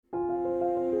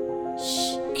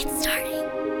Shh, it's starting.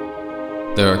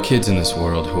 There are kids in this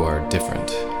world who are different.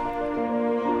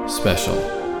 Special.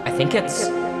 I think it's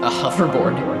a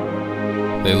hoverboard.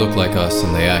 They look like us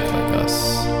and they act like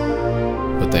us.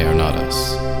 But they are not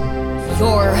us.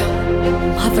 You're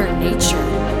Mother Nature.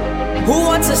 Who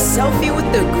wants a selfie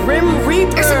with the Grim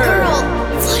Reaper? There's a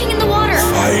girl floating in the water.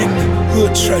 Find the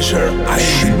treasure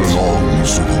She island.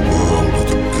 belongs to the world of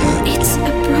the dead. It's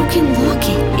a broken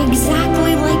locket,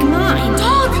 exactly like mine.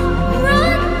 Dog,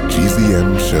 run!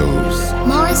 GZM shows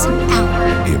Mars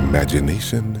out.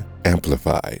 Imagination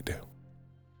Amplified.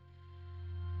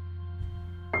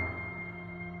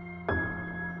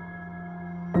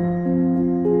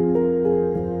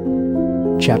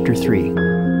 Chapter 3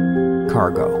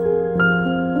 Cargo.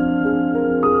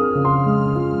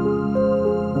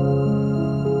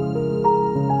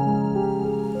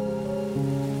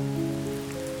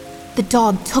 The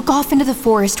dog took off into the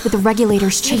forest with the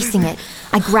regulators chasing it.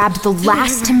 I grabbed the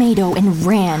last tomato and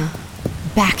ran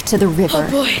back to the river.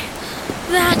 Oh boy,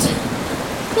 that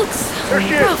looks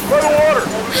rough. By the water!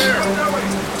 Over there!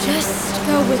 Just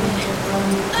go with it.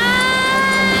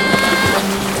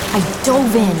 I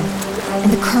dove in,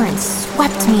 and the current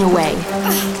swept me away.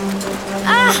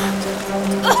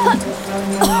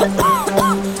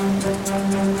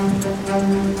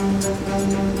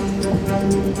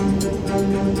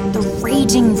 The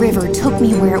raging river took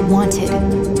me where it wanted,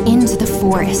 into the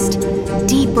forest,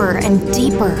 deeper and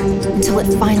deeper, until it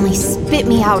finally spit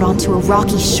me out onto a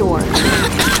rocky shore.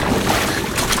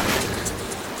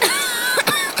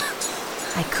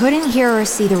 I couldn't hear or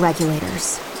see the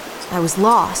regulators. I was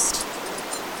lost,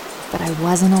 but I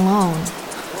wasn't alone.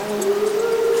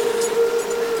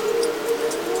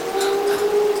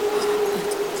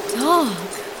 Dog.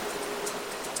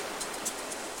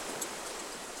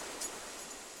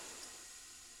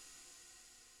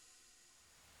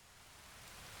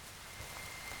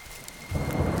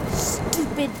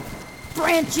 Stupid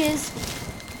branches!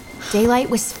 Daylight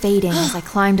was fading as I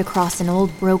climbed across an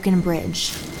old broken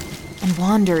bridge and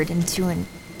wandered into an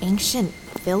ancient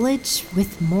village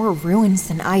with more ruins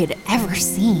than I had ever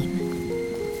seen.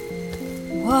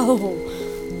 Whoa,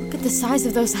 look at the size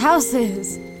of those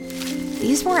houses.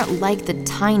 These weren't like the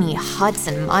tiny huts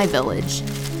in my village,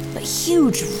 but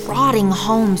huge rotting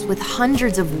homes with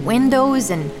hundreds of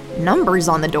windows and numbers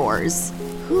on the doors.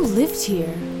 Who lived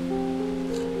here?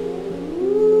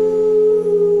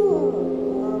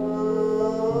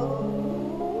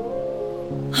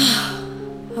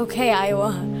 Okay,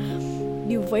 Iowa.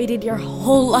 You've waited your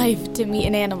whole life to meet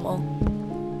an animal.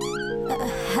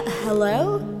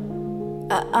 Hello?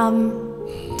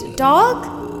 Dog?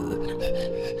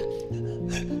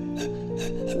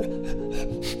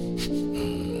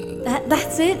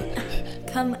 That's it?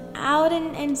 Come out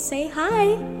and say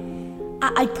hi.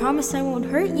 I promise I won't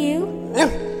hurt you.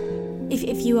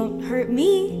 If you won't hurt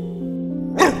me.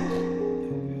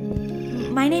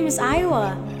 My name is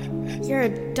Iowa. You're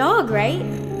a dog, right?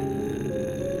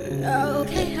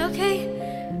 Okay.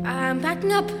 I'm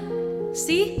backing up.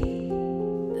 See?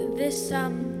 This,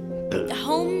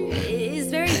 home is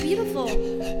very beautiful.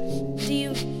 Do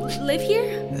you live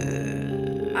here?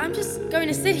 I'm just going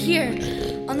to sit here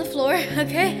on the floor,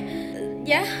 okay?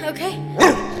 Yeah, okay.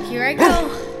 Here I go.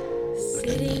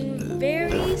 Sitting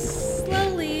very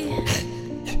slowly.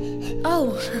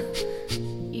 Oh,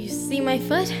 you see my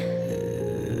foot?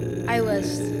 I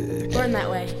was born that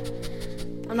way.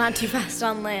 I'm not too fast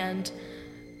on land,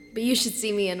 but you should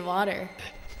see me in water.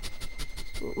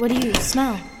 What do you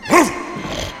smell?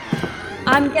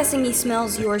 I'm guessing he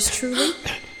smells yours truly.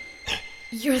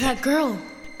 You're that girl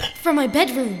from my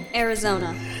bedroom.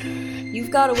 Arizona.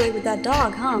 You've got away with that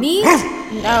dog, huh? Me?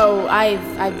 No,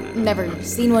 I've never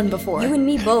seen one before. You and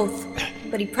me both.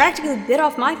 But he practically bit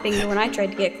off my finger when I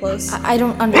tried to get close. I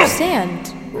don't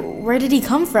understand. Where did he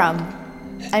come from?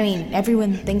 I mean,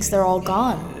 everyone thinks they're all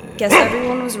gone. Guess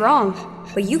everyone was wrong.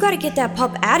 But you gotta get that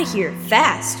pup out of here,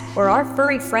 fast, or our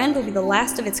furry friend will be the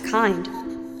last of its kind.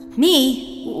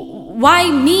 Me? Why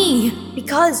me?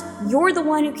 Because you're the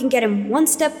one who can get him one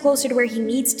step closer to where he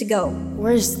needs to go.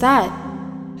 Where's that?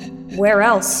 Where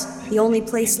else? The only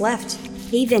place left.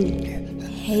 Haven.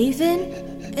 Haven?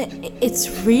 It's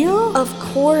real? Of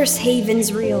course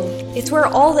Haven's real. It's where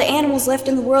all the animals left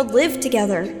in the world live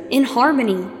together, in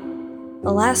harmony.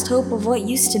 The last hope of what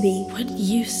used to be. What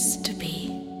used to be?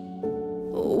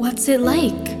 What's it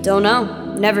like? Don't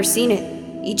know. Never seen it.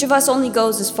 Each of us only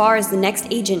goes as far as the next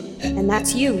agent, and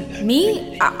that's you.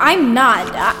 Me? I'm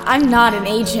not. I'm not an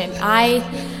agent.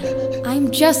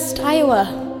 I'm just Iowa.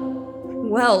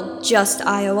 Well, just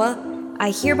Iowa.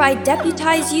 I hereby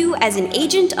deputize you as an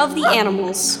agent of the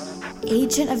animals.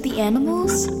 Agent of the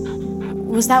animals?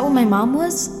 Was that what my mom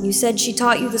was? You said she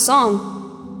taught you the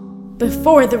song.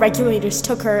 Before the regulators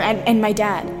took her and my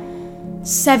dad.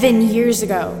 7 years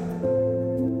ago.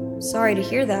 Sorry to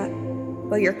hear that,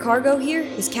 but your cargo here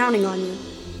is counting on you.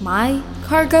 My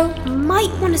cargo?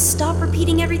 Might want to stop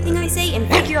repeating everything I say and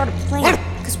figure out a plan,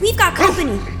 because we've got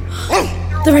company.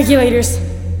 The regulators.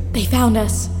 They found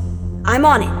us. I'm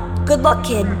on it. Good luck,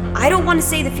 kid. I don't want to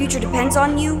say the future depends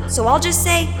on you, so I'll just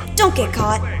say, don't get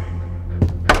caught.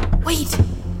 Wait,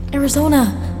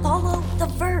 Arizona. Follow the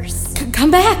verse.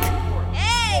 Come back.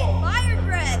 Hey, Fire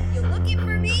Breath, you looking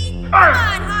for me? Come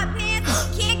on, Hot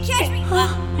Pants. You can't catch me.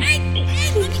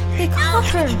 They caught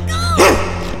her.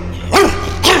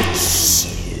 Shh.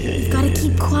 We've got to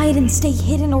keep quiet and stay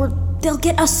hidden or they'll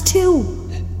get us too.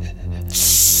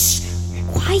 Shh.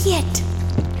 Quiet.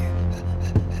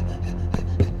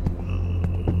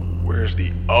 Where's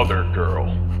the other girl?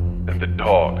 And the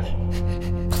dog?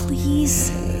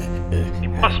 Please. He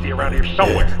must be around here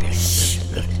somewhere.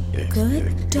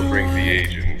 Good dog. Bring the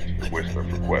agent to Whistler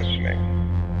for questioning.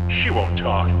 She won't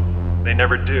talk. They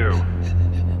never do.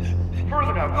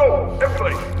 Further now, go!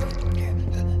 Everybody!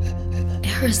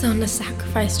 Arizona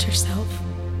sacrificed herself.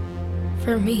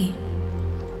 For me.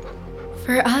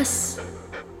 For us.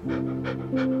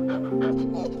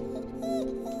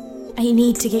 I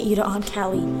need to get you to Aunt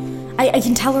Callie. I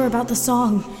can tell her about the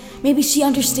song. Maybe she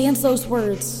understands those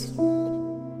words.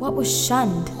 What was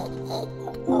shunned?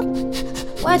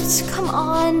 What? Come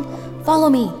on. Follow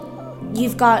me.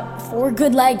 You've got 4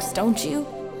 good legs, don't you?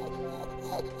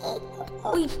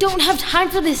 We don't have time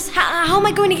for this. How am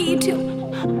I going to get you to?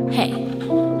 Hey,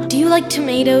 do you like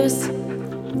tomatoes?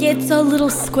 It's a little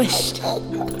squished.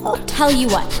 Tell you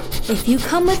what, if you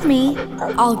come with me,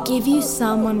 I'll give you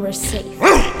some when we're safe.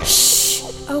 Shh.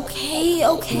 Okay.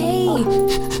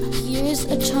 Here's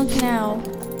a chunk now.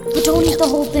 But don't eat the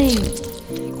whole thing.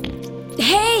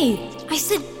 Hey! I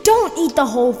said don't eat the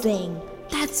whole thing.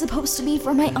 That's supposed to be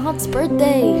for my aunt's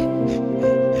birthday.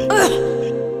 Ugh.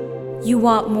 You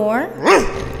want more?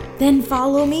 Then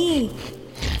follow me.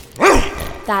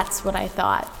 That's what I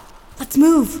thought. Let's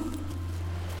move.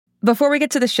 Before we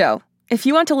get to the show, if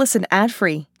you want to listen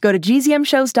ad-free, go to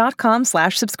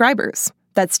gzmshows.com/subscribers.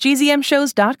 That's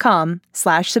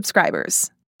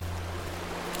gzmshows.com/subscribers.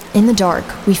 In the dark,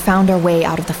 we found our way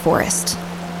out of the forest.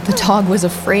 The dog was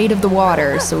afraid of the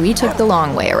water, so we took the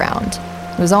long way around.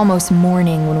 It was almost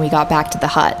morning when we got back to the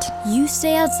hut. You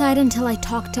stay outside until I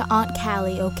talk to Aunt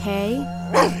Callie, okay?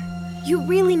 You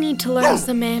really need to learn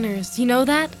some manners, you know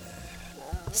that?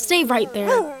 Stay right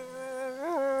there.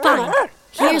 Fine,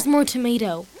 here's more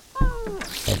tomato.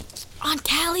 Aunt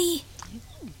Callie!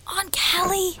 Aunt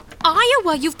Callie!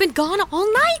 Iowa, you've been gone all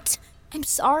night! I'm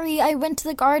sorry, I went to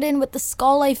the garden with the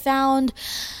skull I found,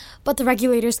 but the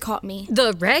regulators caught me.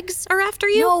 The regs are after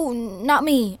you? No, not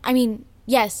me.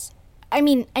 Yes.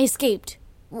 I escaped.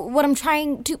 What I'm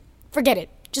trying to... Forget it.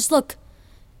 Just look.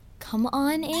 Come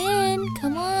on in.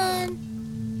 Come on.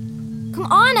 Come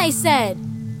on, I said.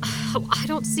 Oh, I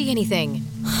don't see anything.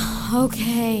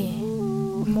 Okay.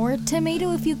 More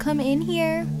tomato if you come in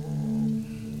here.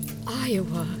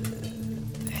 Iowa.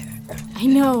 I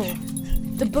know.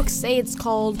 The books say it's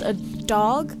called a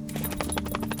dog.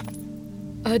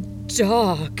 A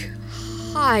dog?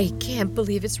 I can't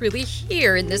believe it's really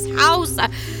here in this house.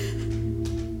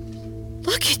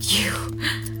 Look at you.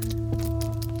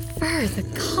 Fur the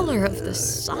color of the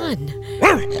sun.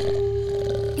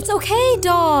 It's okay,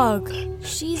 dog.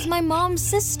 She's my mom's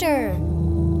sister.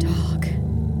 Dog.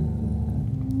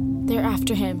 They're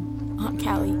after him, Aunt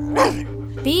Callie.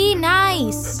 Be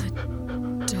nice. A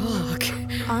dog.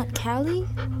 Aunt Callie?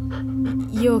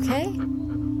 You okay?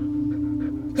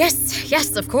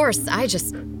 Yes, of course. I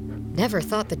just never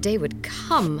thought the day would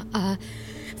come.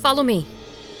 Follow me.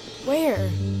 Where?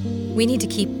 We need to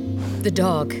keep the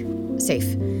dog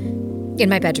safe. In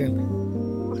my bedroom.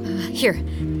 Here,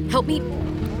 help me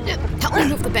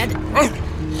move the bed.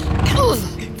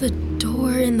 The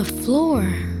door in the floor.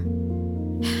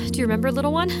 Do you remember,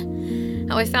 little one?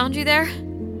 How I found you there?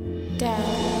 Dad.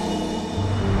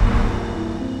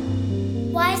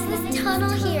 Why is this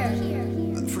tunnel here?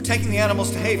 For taking the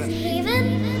animals to Haven.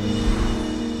 Haven?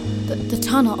 The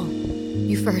tunnel.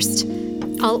 You first.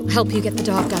 I'll help you get the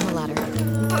dog down the ladder.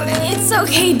 It's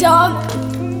okay, dog.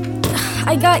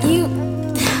 I got you.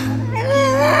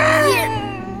 Here.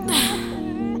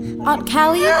 Aunt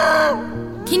Callie?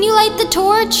 Can you light the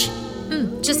torch?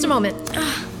 Just a moment.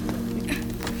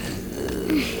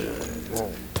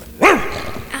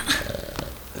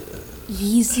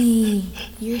 Easy.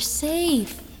 You're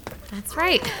safe. That's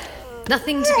right.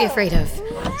 Nothing to be afraid of.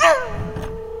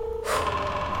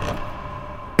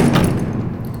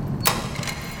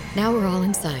 Now we're all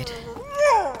inside.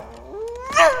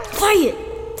 Quiet!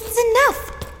 That's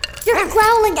enough! You're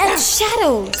growling at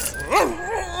shadows!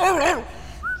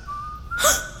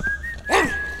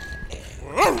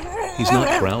 He's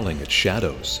not growling at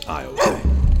shadows, Iowa.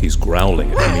 He's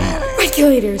growling at me.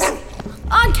 Regulators!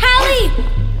 Aunt Callie!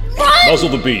 Run! Muzzle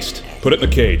the beast. Put it in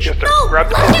the cage. No!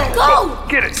 Let him go!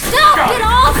 Get it! Stop! Get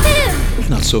off him!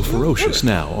 Not so ferocious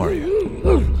now, are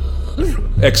you?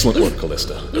 Excellent work,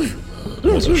 Callista.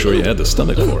 Wasn't sure you had the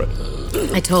stomach for it.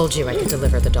 I told you I could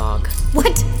deliver the dog.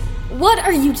 What? What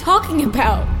are you talking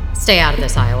about? Stay out of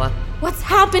this, Iowa. What's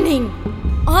happening?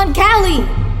 Aunt Callie!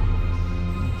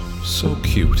 So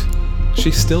cute.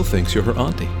 She still thinks you're her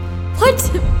auntie.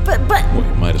 What? But... Well,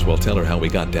 you might as well tell her how we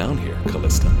got down here,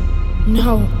 Callista.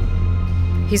 No.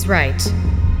 He's right.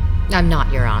 I'm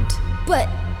not your aunt. But...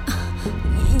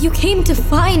 you came to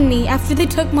find me after they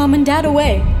took Mom and Dad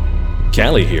away.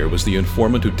 Callie here was the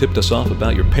informant who tipped us off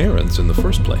about your parents in the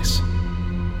first place.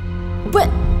 But...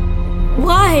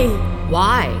 why?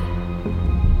 Why?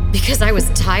 Because I was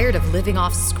tired of living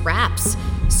off scraps,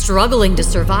 struggling to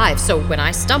survive, so when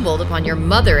I stumbled upon your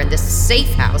mother in this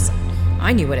safe house,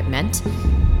 I knew what it meant.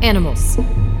 Animals.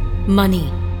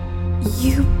 Money.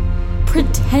 You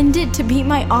pretended to be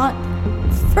my aunt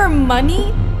for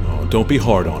money? Oh, don't be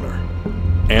hard on her.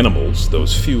 Animals,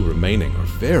 those few remaining, are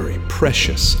very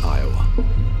precious, Iowa.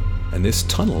 And this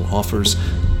tunnel offers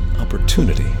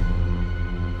opportunity.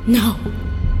 No.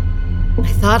 I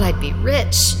thought I'd be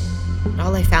rich.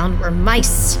 All I found were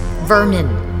mice, vermin,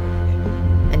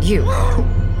 and you.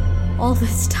 All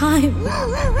this time.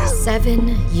 7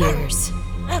 years.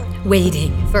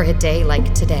 Waiting for a day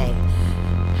like today.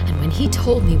 And when he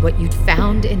told me what you'd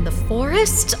found in the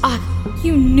forest,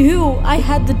 You knew I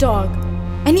had the dog.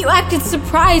 And you acted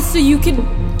surprised so you could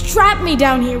trap me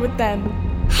down here with them.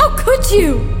 How could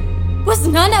you? Was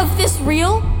none of this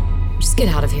real? Just get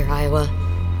out of here, Iowa.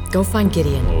 Go find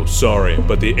Gideon. Oh, sorry,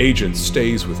 but the agent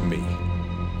stays with me.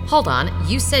 Hold on,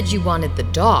 you said you wanted the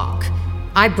dog.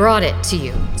 I brought it to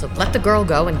you, so let the girl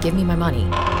go and give me my money.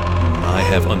 I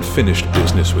have unfinished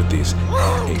business with these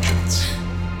agents.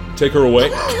 Take her away.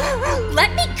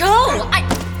 Let me go!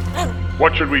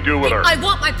 What should we do with her? I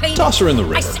want my payment. Toss her in the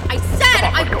river. I said,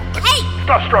 Let's go. Hey!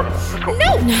 Stop struggling. Let's go.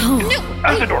 No!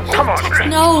 Out the door. Come on.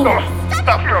 No.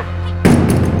 Stop struggling.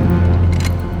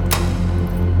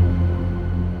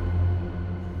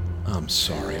 I'm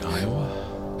sorry, Iowa.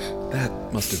 That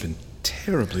must have been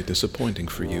terribly disappointing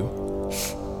for you.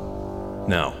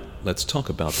 Now, let's talk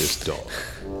about this dog.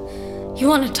 You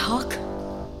want to talk?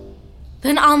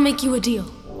 Then I'll make you a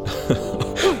deal.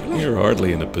 You're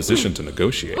hardly in a position to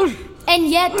negotiate. And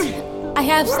yet, I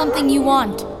have something you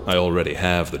want. I already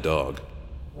have the dog.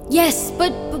 Yes,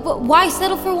 but why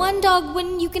settle for one dog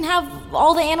when you can have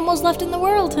all the animals left in the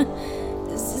world?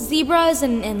 Zebras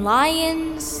and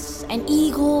lions and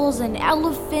eagles and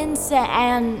elephants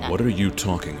and... What are you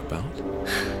talking about?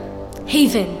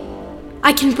 Haven.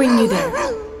 I can bring you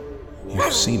there.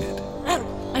 You've seen it.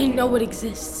 I know it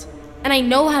exists. And I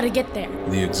know how to get there.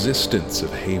 The existence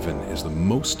of Haven is the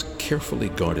most carefully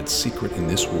guarded secret in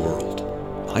this world.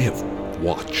 I have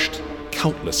watched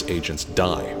countless agents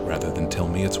die rather than tell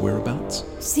me its whereabouts.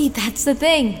 See, that's the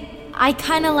thing. I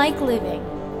kinda like living.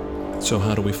 So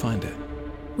how do we find it?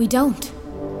 We don't.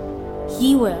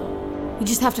 He will. We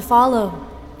just have to follow.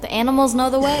 The animals know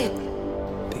the way.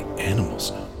 The animals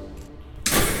know.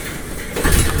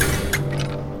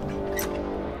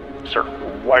 Sir,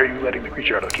 why are you letting the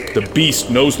creature out of the cage? The beast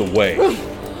knows the way.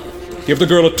 Give the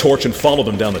girl a torch and follow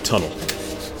them down the tunnel.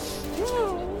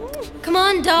 Come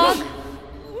on, dog.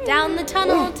 Down the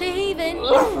tunnel to Haven.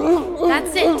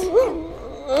 That's it.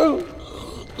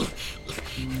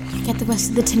 You get the rest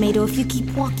of the tomato if you keep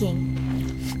walking.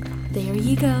 There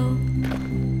you go.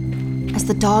 As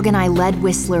the dog and I led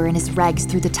Whistler and his regs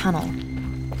through the tunnel,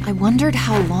 I wondered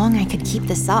how long I could keep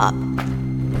this up.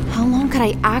 How long could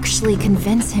I actually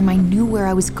convince him I knew where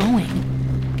I was going?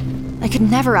 I could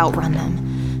never outrun them.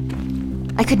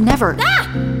 I could never... Ah!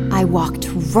 I walked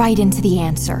right into the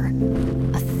answer.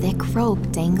 A thick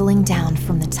rope dangling down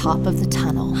from the top of the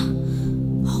tunnel.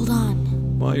 Hold on.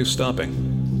 Why are you stopping?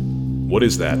 What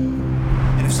is that?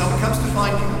 And if someone comes to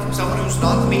find you, someone who's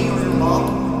not me or your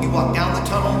mom, you walk down the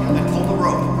tunnel and pull the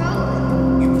rope.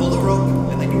 You pull the rope,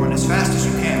 and then you run as fast as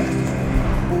you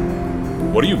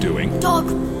can. What are you doing? Dog,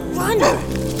 run!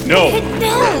 No!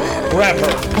 No! Grab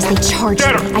her! As they charged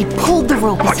me, I pulled the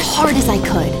rope as hard as I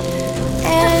could.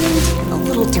 And a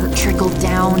little dirt trickled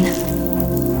down.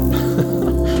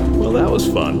 Well, that was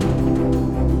fun.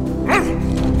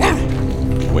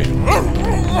 Wait.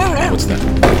 What's that?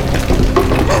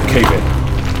 Cave in.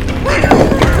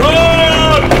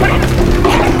 Run!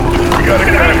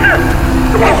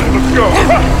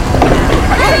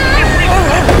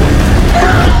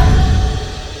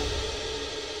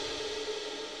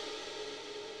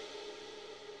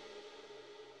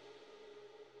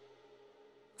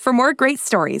 For more great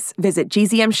stories, visit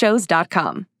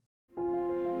gzmshows.com.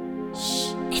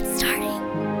 It's starting.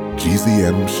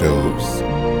 GZM shows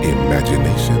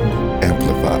Imagination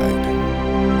Amplified.